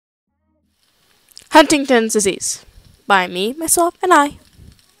Huntington's disease. By me, myself, and I.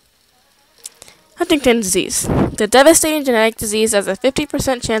 Huntington's disease. The devastating genetic disease has a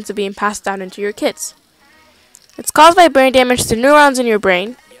 50% chance of being passed down into your kids. It's caused by brain damage to neurons in your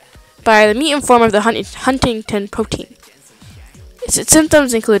brain by the mutant form of the Huntington protein. Its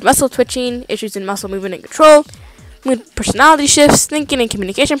symptoms include muscle twitching, issues in muscle movement and control, mood personality shifts, thinking and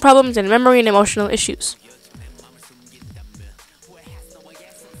communication problems, and memory and emotional issues.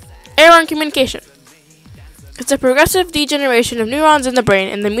 Error in communication. It's a progressive degeneration of neurons in the brain,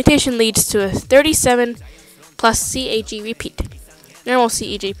 and the mutation leads to a 37 plus CAG repeat. Normal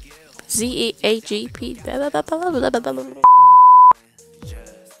CAGP.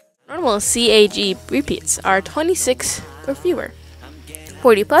 Normal CAG repeats are 26 or fewer.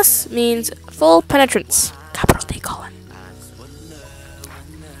 40 plus means full penetrance. Capital D colon.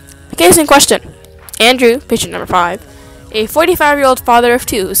 The case in question. Andrew, patient number 5, a 45-year-old father of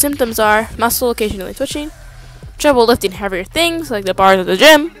 2 whose symptoms are muscle occasionally twitching, trouble lifting heavier things like the bars of the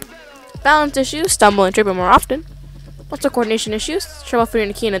gym, balance issues, stumble and tripping more often, muscle coordination issues, trouble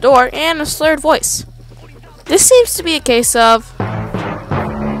fitting a key in a door, and a slurred voice. This seems to be a case of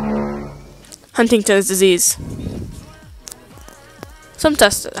Huntington's disease. Some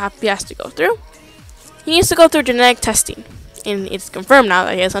tests that he has to go through. He needs to go through genetic testing, and it's confirmed now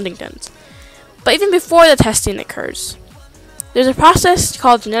that he has Huntington's. But even before the testing occurs, there's a process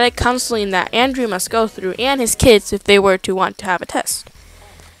called genetic counseling that Andrew must go through and his kids if they were to want to have a test.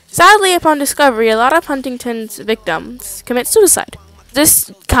 Sadly, upon discovery, a lot of Huntington's victims commit suicide.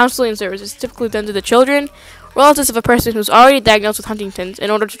 This counseling service is typically done to the children, relatives of a person who's already diagnosed with Huntington's in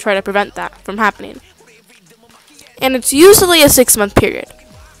order to try to prevent that from happening. And it's usually a 6-month period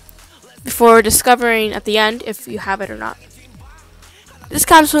before discovering at the end if you have it or not. This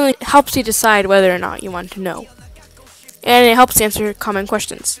counseling helps you decide whether or not you want to know, and it helps answer common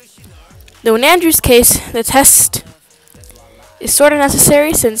questions. Though in Andrew's case, the test is sort of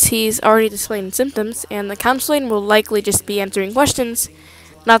necessary since he's already displaying symptoms, and the counseling will likely just be answering questions,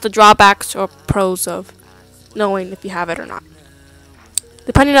 not the drawbacks or pros of knowing if you have it or not.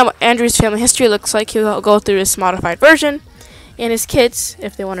 Depending on what Andrew's family history looks like, he'll go through this modified version, and his kids,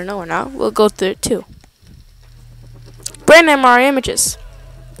 if they want to know or not, will go through it too. Brain MRI images.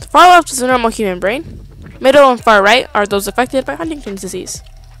 The far left is a normal human brain. Middle and far right are those affected by Huntington's disease.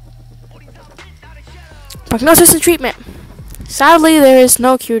 Prognosis and treatment. Sadly, there is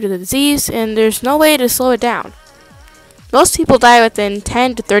no cure to the disease, and there's no way to slow it down. Most people die within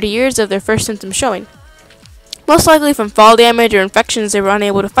 10 to 30 years of their first symptoms showing, most likely from fall damage or infections they were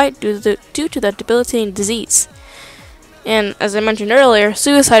unable to fight due to the debilitating disease. And as I mentioned earlier,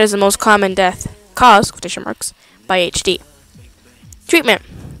 suicide is the most common death cause, quotation marks, by HD. Treatment.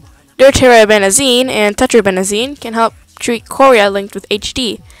 Deutetrabenazine and tetrabenazine can help treat chorea linked with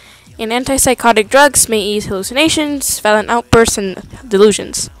HD, and antipsychotic drugs may ease hallucinations, violent outbursts, and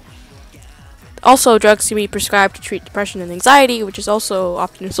delusions. Also, drugs can be prescribed to treat depression and anxiety, which is also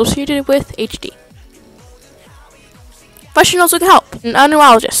often associated with HD. Professionals who can help. A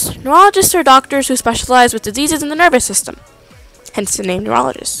neurologist. Neurologists are doctors who specialize with diseases in the nervous system, hence the name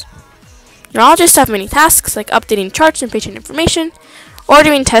neurologist. Neurologists have many tasks like updating charts and patient information,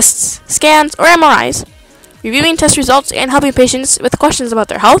 ordering tests, scans, or MRIs, reviewing test results, and helping patients with questions about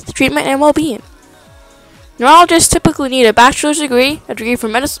their health, treatment, and well-being. Neurologists typically need a bachelor's degree, a degree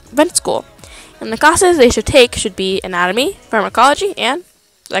from med school, and the classes they should take should be anatomy, pharmacology, and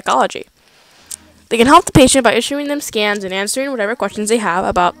psychology. They can help the patient by issuing them scans and answering whatever questions they have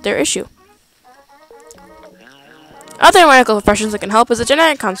about their issue. Other medical professions that can help is a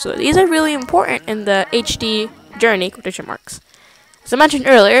genetic counselor. These are really important in the HD journey, quotation marks. As I mentioned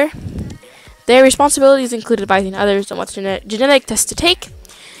earlier, their responsibilities include advising others on what genetic tests to take,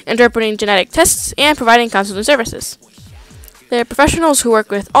 interpreting genetic tests, and providing counseling services. They are professionals who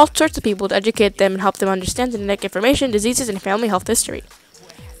work with all sorts of people to educate them and help them understand genetic information, diseases, and family health history.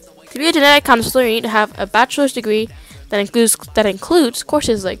 To be a genetic counselor, you need to have a bachelor's degree that includes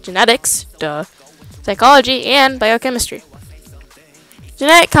courses like genetics, psychology, and biochemistry.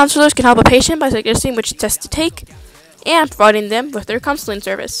 Genetic counselors can help a patient by suggesting which tests to take and providing them with their counseling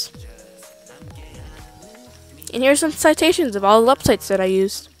service. And here are some citations of all the websites that I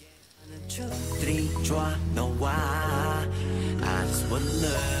used.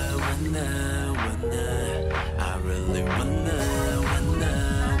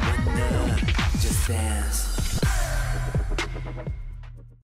 Just dance.